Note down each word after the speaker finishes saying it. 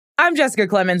I'm Jessica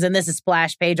Clemens, and this is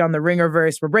Splash Page on the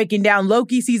Ringerverse. We're breaking down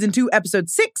Loki Season 2, Episode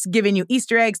 6, giving you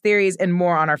Easter eggs, theories, and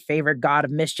more on our favorite god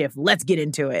of mischief. Let's get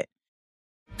into it.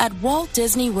 At Walt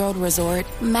Disney World Resort,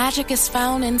 magic is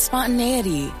found in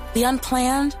spontaneity, the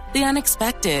unplanned, the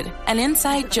unexpected, an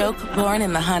inside joke born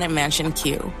in the Haunted Mansion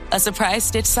queue, a surprise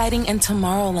Stitch sighting in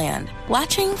Tomorrowland,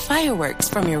 watching fireworks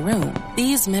from your room.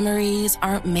 These memories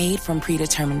aren't made from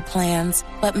predetermined plans,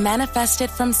 but manifested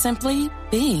from simply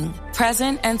being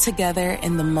present and together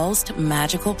in the most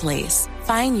magical place.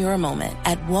 Find your moment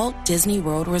at Walt Disney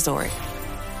World Resort.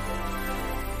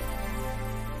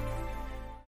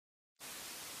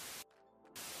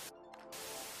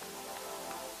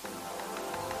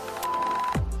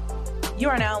 You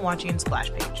are now watching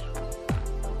Splash Page.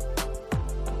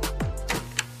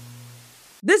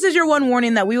 This is your one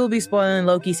warning that we will be spoiling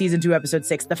Loki Season 2, Episode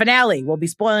 6, the finale. We'll be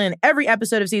spoiling every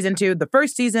episode of Season 2, the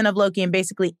first season of Loki, and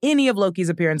basically any of Loki's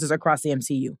appearances across the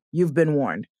MCU. You've been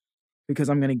warned, because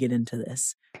I'm going to get into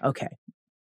this. Okay.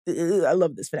 I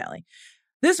love this finale.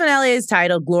 This finale is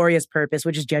titled Glorious Purpose,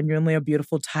 which is genuinely a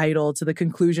beautiful title to the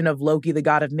conclusion of Loki, the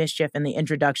god of mischief, and the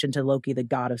introduction to Loki, the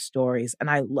god of stories. And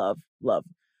I love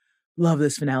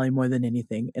this finale more than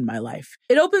anything in my life.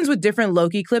 It opens with different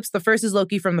Loki clips. The first is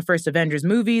Loki from the first Avengers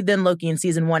movie, then Loki in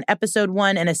Season 1, Episode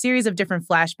 1, and a series of different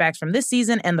flashbacks from this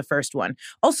season and the first one.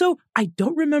 Also, I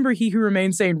don't remember He Who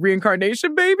Remains saying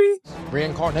reincarnation, baby.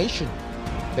 Reincarnation,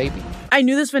 baby. I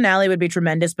knew this finale would be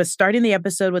tremendous, but starting the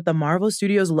episode with the Marvel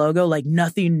Studios logo like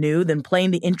nothing new, then playing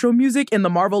the intro music in the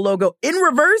Marvel logo in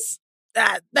reverse?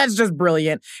 That's just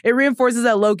brilliant. It reinforces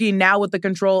that Loki, now with the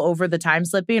control over the time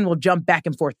slipping, will jump back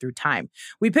and forth through time.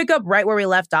 We pick up right where we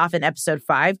left off in Episode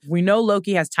 5. We know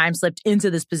Loki has time slipped into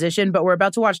this position, but we're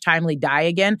about to watch Timely die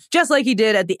again, just like he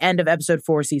did at the end of Episode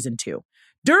 4, Season 2.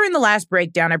 During the last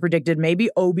breakdown, I predicted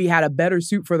maybe Obi had a better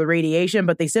suit for the radiation,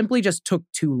 but they simply just took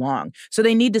too long. So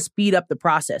they need to speed up the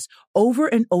process over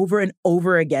and over and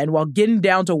over again while getting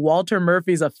down to Walter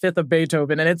Murphy's A Fifth of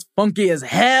Beethoven, and it's funky as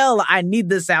hell. I need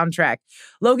this soundtrack.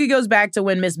 Loki goes back to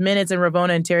when Miss Minutes and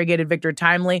Ravonna interrogated Victor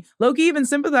Timely. Loki even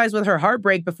sympathized with her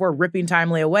heartbreak before ripping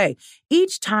Timely away.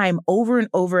 Each time, over and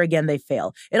over again, they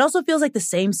fail. It also feels like the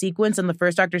same sequence in the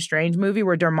first Doctor Strange movie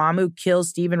where Dormammu kills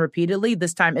Steven repeatedly.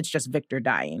 This time, it's just Victor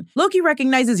dying. Loki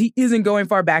recognizes he isn't going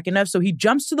far back enough, so he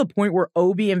jumps to the point where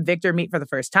Obi and Victor meet for the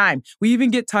first time. We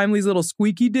even get Timely's little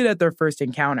squeak he did at their first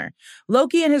encounter.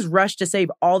 Loki, in his rush to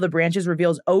save all the branches,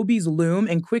 reveals Obi's loom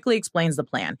and quickly explains the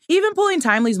plan, even pulling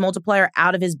Timely's multiplier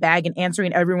out of his bag and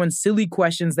answering everyone's silly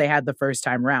questions they had the first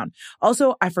time round.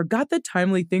 Also, I forgot that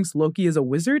Timely thinks Loki is a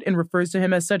wizard and refers to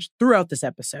him as such throughout this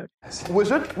episode.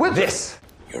 Wizard? This.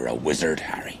 You're a wizard,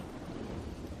 Harry.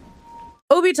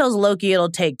 Obi tells Loki it'll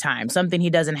take time, something he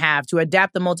doesn't have, to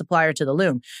adapt the multiplier to the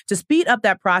loom. To speed up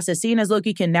that process, seeing as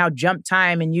Loki can now jump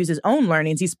time and use his own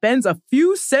learnings, he spends a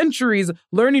few centuries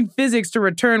learning physics to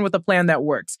return with a plan that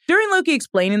works. During Loki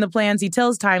explaining the plans, he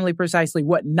tells Timely precisely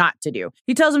what not to do.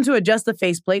 He tells him to adjust the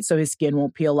faceplate so his skin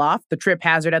won't peel off, the trip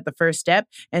hazard at the first step,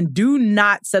 and do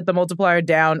not set the multiplier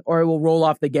down or it will roll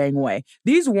off the gangway.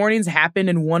 These warnings happened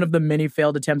in one of the many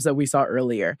failed attempts that we saw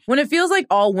earlier. When it feels like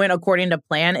all went according to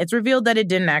plan, it's revealed that it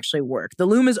didn't actually work. The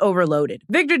loom is overloaded.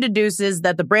 Victor deduces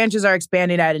that the branches are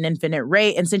expanding at an infinite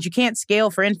rate, and since you can't scale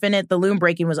for infinite, the loom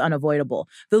breaking was unavoidable.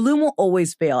 The loom will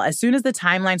always fail. As soon as the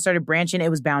timeline started branching,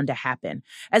 it was bound to happen.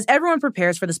 As everyone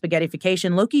prepares for the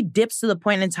spaghettification, Loki dips to the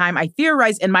point in time I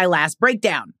theorized in my last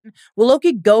breakdown. Will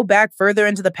Loki go back further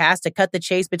into the past to cut the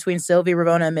chase between Sylvie,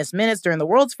 Ravonna, and Miss Minutes during the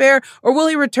World's Fair, or will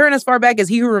he return as far back as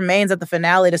He Who Remains at the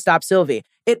finale to stop Sylvie?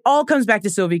 It all comes back to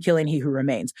Sylvie killing He Who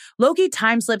Remains. Loki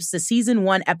time slips to Season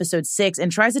 1, Episode 6,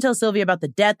 and tries to tell Sylvie about the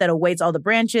death that awaits all the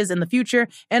branches in the future,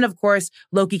 and of course,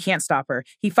 Loki can't stop her.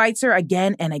 He fights her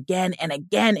again and again and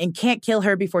again, and can't kill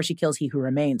her before she kills He Who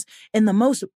Remains. In the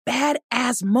most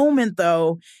badass moment,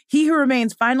 though, He Who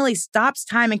Remains finally stops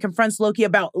time and confronts Loki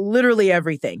about literally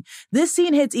everything. This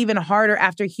scene hits even harder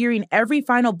after hearing every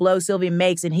final blow Sylvie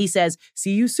makes, and he says,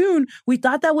 "See you soon. We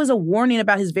thought that was a warning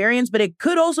about his variants, but it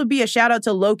could also be a shout out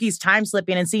to Loki's time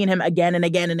slipping and seeing him again and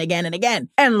again and again and again."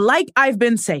 And like I've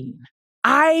been saying,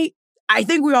 I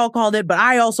think we all called it, but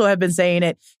I also have been saying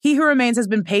it. He Who Remains has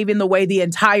been paving the way the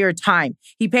entire time.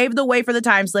 He paved the way for the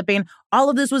time slipping. All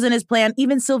of this was in his plan,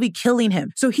 even Sylvie killing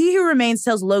him. So He Who Remains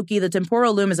tells Loki the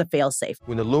temporal loom is a failsafe.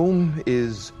 When the loom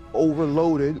is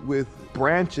overloaded with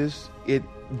branches, it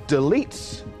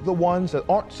deletes the ones that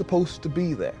aren't supposed to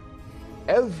be there.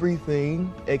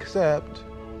 Everything except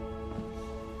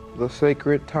the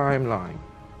sacred timeline.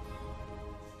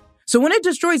 So when it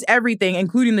destroys everything,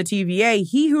 including the TVA,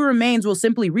 he who remains will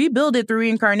simply rebuild it through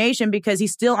reincarnation because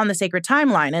he's still on the sacred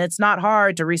timeline, and it's not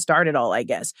hard to restart it all, I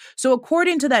guess. So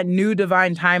according to that new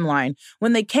divine timeline,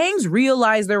 when the Kangs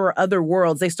realized there were other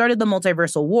worlds, they started the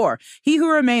multiversal war. He who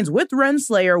remains with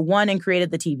Renslayer won and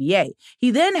created the TVA.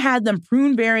 He then had them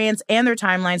prune variants and their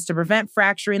timelines to prevent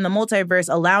fracturing the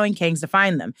multiverse, allowing Kangs to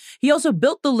find them. He also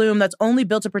built the loom that's only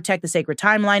built to protect the sacred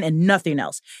timeline and nothing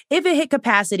else. If it hit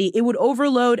capacity, it would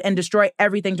overload and destroy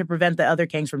everything to prevent the other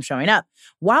Kangs from showing up.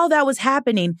 While that was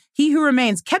happening, He Who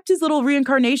Remains kept his little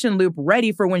reincarnation loop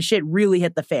ready for when shit really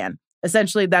hit the fan.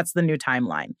 Essentially, that's the new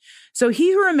timeline. So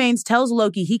He Who Remains tells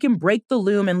Loki he can break the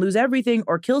loom and lose everything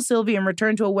or kill Sylvie and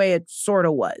return to a way it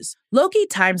sorta was. Loki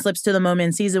time slips to the moment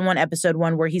in Season 1, Episode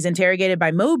 1, where he's interrogated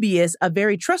by Mobius, a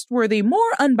very trustworthy, more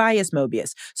unbiased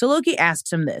Mobius. So Loki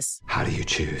asks him this. How do you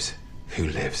choose who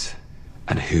lives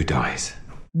and who dies?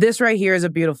 This right here is a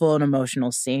beautiful and emotional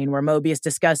scene where Mobius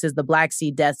discusses the Black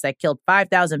Sea deaths that killed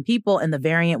 5,000 people and the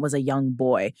variant was a young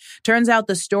boy. Turns out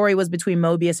the story was between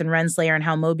Mobius and Renslayer and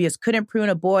how Mobius couldn't prune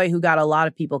a boy who got a lot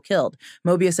of people killed.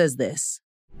 Mobius says this.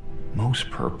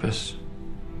 Most purpose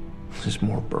is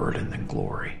more burden than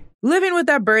glory. Living with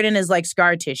that burden is like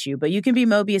scar tissue, but you can be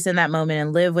Mobius in that moment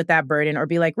and live with that burden, or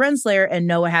be like Renslayer and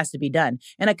know what has to be done.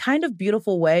 In a kind of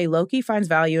beautiful way, Loki finds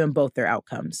value in both their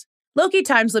outcomes. Loki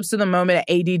time slips to the moment at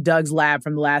A.D. Doug's lab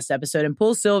from the last episode and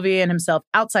pulls Sylvia and himself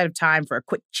outside of time for a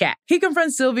quick chat. He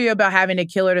confronts Sylvia about having to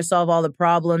kill her to solve all the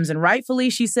problems, and rightfully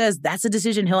she says that's a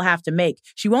decision he'll have to make.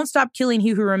 She won't stop killing He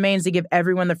Who Remains to give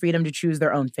everyone the freedom to choose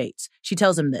their own fates. She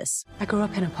tells him this. I grew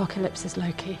up in apocalypses,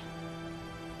 Loki.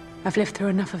 I've lived through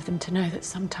enough of them to know that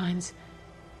sometimes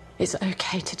it's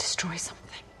okay to destroy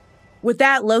something. With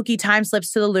that, Loki time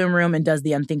slips to the loom room and does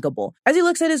the unthinkable. As he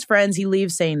looks at his friends, he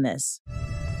leaves saying this.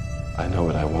 I know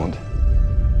what I want.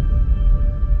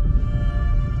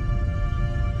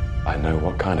 I know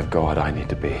what kind of god I need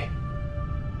to be.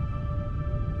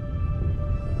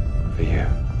 For you.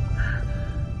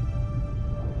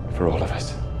 For all of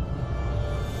us.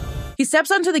 He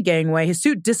steps onto the gangway, his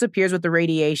suit disappears with the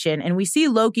radiation, and we see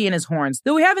Loki in his horns.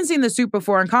 Though we haven't seen the suit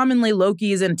before, and commonly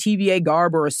Loki is in TVA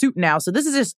garb or a suit now, so this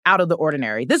is just out of the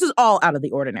ordinary. This is all out of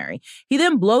the ordinary. He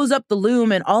then blows up the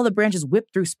loom and all the branches whip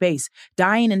through space,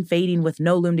 dying and fading with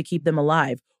no loom to keep them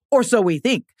alive. Or so we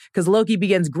think, because Loki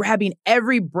begins grabbing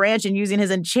every branch and using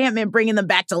his enchantment, bringing them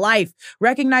back to life.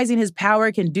 Recognizing his power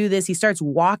can do this, he starts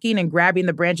walking and grabbing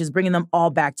the branches, bringing them all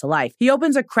back to life. He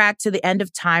opens a crack to the end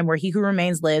of time where He Who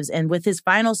Remains lives, and with his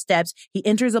final steps, he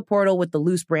enters a portal with the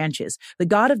loose branches. The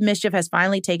god of mischief has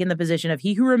finally taken the position of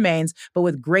He Who Remains, but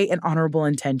with great and honorable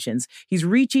intentions. He's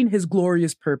reaching his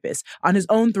glorious purpose on his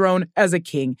own throne as a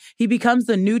king. He becomes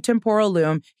the new temporal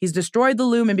loom. He's destroyed the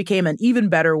loom and became an even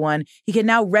better one. He can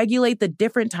now regulate the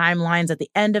different timelines at the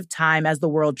end of time as the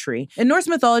World Tree. In Norse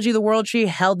mythology, the World Tree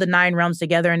held the 9 realms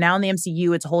together, and now in the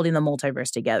MCU, it's holding the multiverse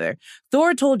together.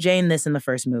 Thor told Jane this in the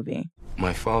first movie.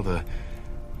 My father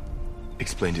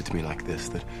explained it to me like this,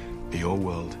 that your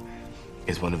world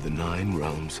is one of the 9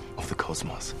 realms of the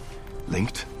cosmos,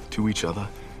 linked to each other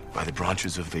by the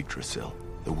branches of Yggdrasil,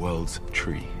 the world's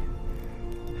tree.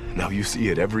 Now you see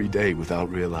it every day without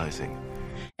realizing.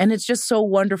 And it's just so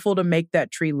wonderful to make that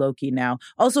tree Loki now.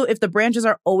 Also, if the branches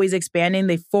are always expanding,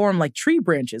 they form like tree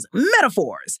branches.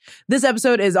 Metaphors! This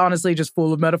episode is honestly just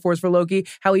full of metaphors for Loki.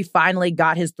 How he finally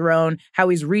got his throne, how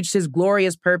he's reached his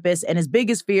glorious purpose, and his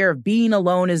biggest fear of being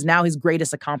alone is now his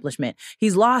greatest accomplishment.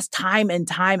 He's lost time and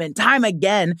time and time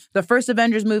again. The first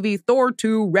Avengers movie, Thor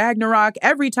 2, Ragnarok,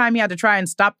 every time he had to try and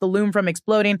stop the loom from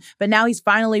exploding, but now he's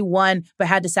finally won, but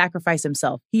had to sacrifice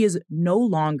himself. He is no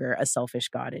longer a selfish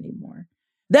god anymore.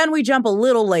 Then we jump a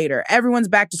little later. Everyone's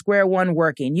back to square one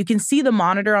working. You can see the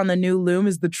monitor on the new loom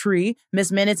is the tree. Miss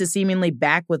Minutes is seemingly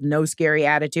back with no scary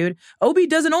attitude. Obi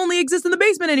doesn't only exist in the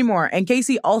basement anymore. And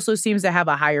Casey also seems to have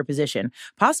a higher position,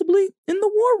 possibly in the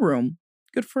war room.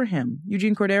 Good for him.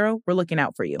 Eugene Cordero, we're looking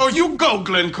out for you. Oh, you go,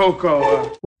 Glenn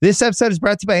Coco. This episode is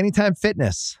brought to you by Anytime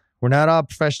Fitness. We're not all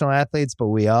professional athletes, but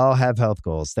we all have health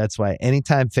goals. That's why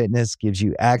Anytime Fitness gives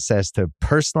you access to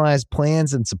personalized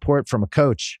plans and support from a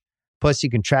coach. Plus,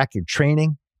 you can track your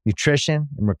training, nutrition,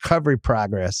 and recovery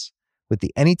progress with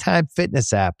the Anytime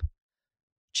Fitness app,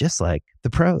 just like the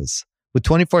pros. With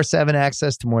 24/7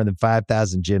 access to more than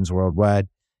 5,000 gyms worldwide,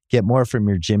 get more from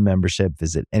your gym membership.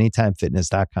 Visit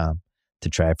anytimefitness.com to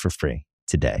try it for free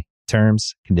today.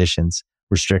 Terms, conditions,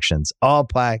 restrictions all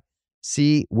apply.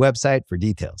 See website for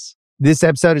details. This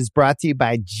episode is brought to you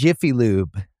by Jiffy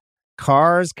Lube.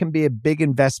 Cars can be a big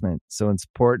investment, so it's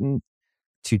important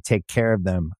to take care of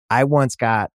them. I once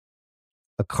got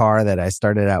a car that I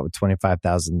started out with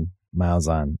 25,000 miles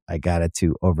on. I got it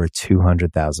to over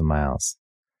 200,000 miles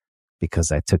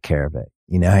because I took care of it.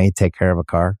 You know how you take care of a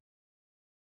car?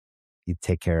 You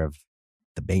take care of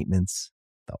the maintenance,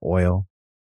 the oil,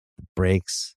 the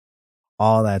brakes,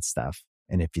 all that stuff.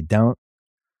 And if you don't,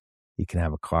 you can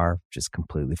have a car just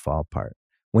completely fall apart.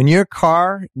 When your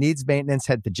car needs maintenance,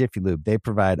 head to Jiffy Lube. They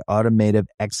provide automotive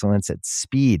excellence at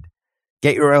speed.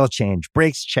 Get your oil change,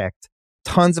 brakes checked,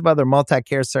 tons of other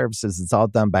multi-care services. It's all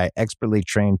done by expertly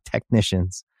trained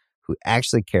technicians who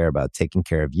actually care about taking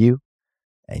care of you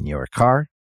and your car.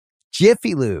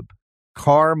 Jiffy Lube,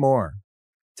 car more.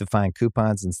 To find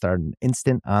coupons and start an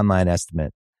instant online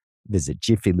estimate, visit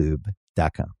jiffylube.com.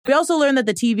 We also learned that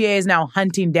the TVA is now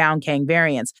hunting down Kang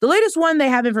variants. The latest one they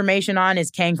have information on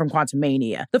is Kang from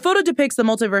Quantumania. The photo depicts the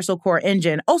multiversal core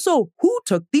engine. Also, who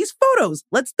took these photos?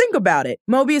 Let's think about it.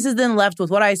 Mobius is then left with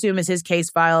what I assume is his case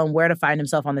file and where to find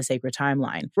himself on the sacred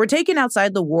timeline. We're taken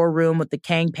outside the war room with the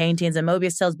Kang paintings, and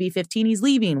Mobius tells B-15 he's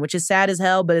leaving, which is sad as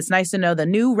hell, but it's nice to know the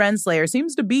new Renslayer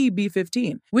seems to be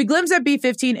B-15. We glimpse at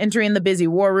B-15 entering the busy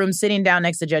war room, sitting down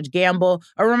next to Judge Gamble.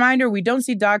 A reminder, we don't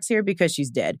see Dox here because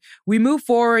she's dead. We move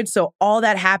forward, so all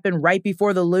that happened right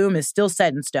before the loom is still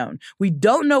set in stone. We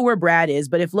don't know where Brad is,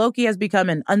 but if Loki has become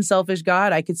an unselfish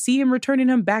god, I could see him returning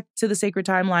him back to the sacred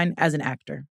timeline as an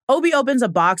actor. Obi opens a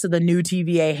box of the new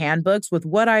TVA handbooks with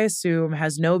what I assume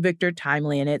has no Victor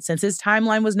Timely in it since his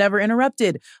timeline was never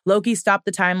interrupted. Loki stopped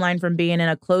the timeline from being in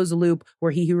a closed loop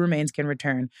where he who remains can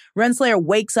return. Renslayer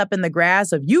wakes up in the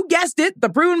grass of, you guessed it, the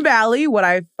Prune Valley. What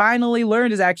I finally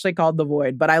learned is actually called the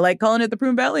Void, but I like calling it the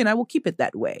Prune Valley and I will keep it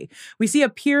that way. We see a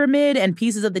pyramid and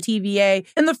pieces of the TVA.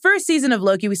 In the first season of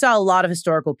Loki, we saw a lot of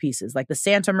historical pieces like the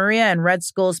Santa Maria and Red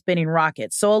Skull spinning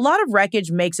rockets. So a lot of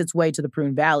wreckage makes its way to the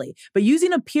Prune Valley, but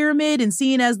using a pyramid and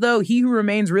seeing as though He Who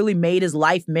Remains really made his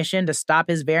life mission to stop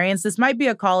his variants, this might be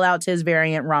a call out to his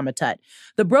variant Ramatut.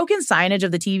 The broken signage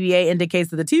of the TVA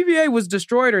indicates that the TVA was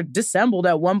destroyed or disassembled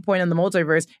at one point in the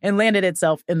multiverse and landed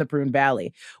itself in the Prune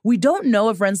Valley. We don't know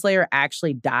if Renslayer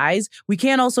actually dies. We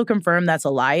can't also confirm that's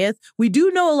Alioth. We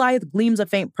do know Alioth gleams a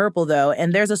faint purple though,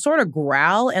 and there's a sort of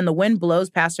growl and the wind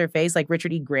blows past her face like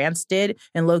Richard E. Grant's did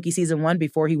in Loki season 1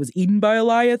 before he was eaten by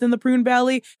Alioth in the Prune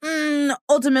Valley.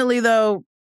 Ultimately though,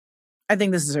 I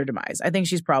think this is her demise. I think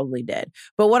she's probably dead.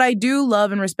 But what I do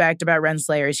love and respect about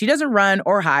Renslayer is she doesn't run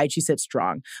or hide. She sits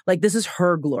strong. Like, this is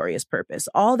her glorious purpose.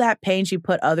 All that pain she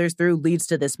put others through leads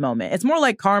to this moment. It's more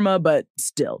like karma, but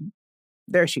still.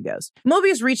 There she goes.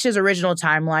 Mobius reached his original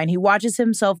timeline. He watches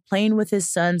himself playing with his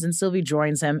sons and Sylvie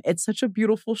joins him. It's such a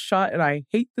beautiful shot and I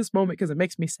hate this moment because it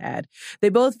makes me sad. They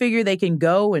both figure they can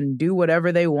go and do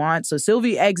whatever they want. So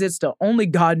Sylvie exits to only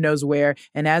God knows where.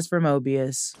 And as for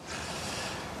Mobius,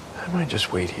 I might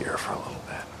just wait here for a little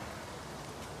bit.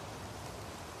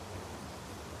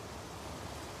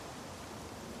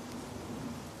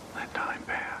 Let time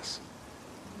pass.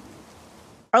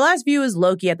 our last view is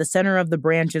Loki at the center of the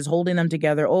branches, holding them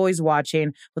together, always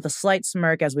watching, with a slight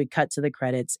smirk as we cut to the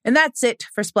credits. And that's it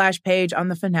for Splash Page on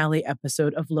the finale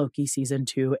episode of Loki Season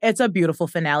 2. It's a beautiful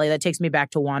finale that takes me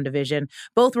back to WandaVision.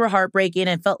 Both were heartbreaking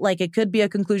and felt like it could be a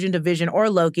conclusion to Vision or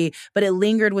Loki, but it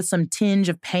lingered with some tinge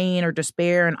of pain or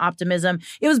despair and optimism.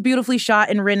 It was beautifully shot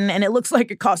and written, and it looks like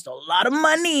it cost a lot of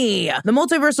money. The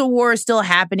multiversal war is still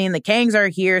happening. The Kangs are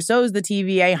here. So is the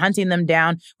TVA hunting them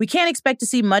down. We can't expect to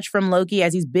see much from Loki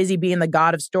as he's busy being the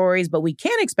god of stories, but we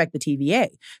can expect the TVA.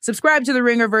 Subscribe to the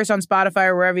Ringerverse on Spotify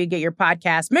or wherever you get your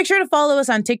podcasts. Make sure to follow us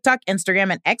on TikTok,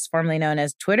 Instagram, and X, formerly known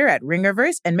as Twitter, at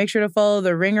Ringerverse. And make sure to follow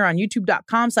The Ringer on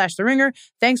youtube.com/The Ringer.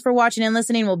 Thanks for watching and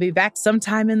listening. We'll be back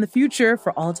sometime in the future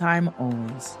for all time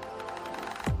always.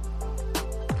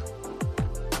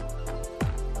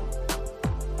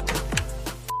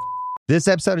 This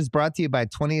episode is brought to you by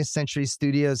 20th Century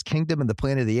Studios' Kingdom of the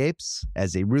Planet of the Apes.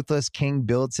 As a ruthless king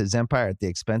builds his empire at the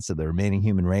expense of the remaining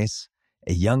human race,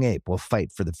 a young ape will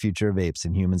fight for the future of apes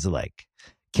and humans alike.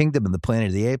 Kingdom of the Planet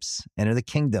of the Apes. Enter the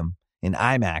kingdom in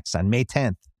IMAX on May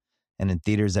 10th and in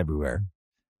theaters everywhere.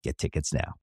 Get tickets now.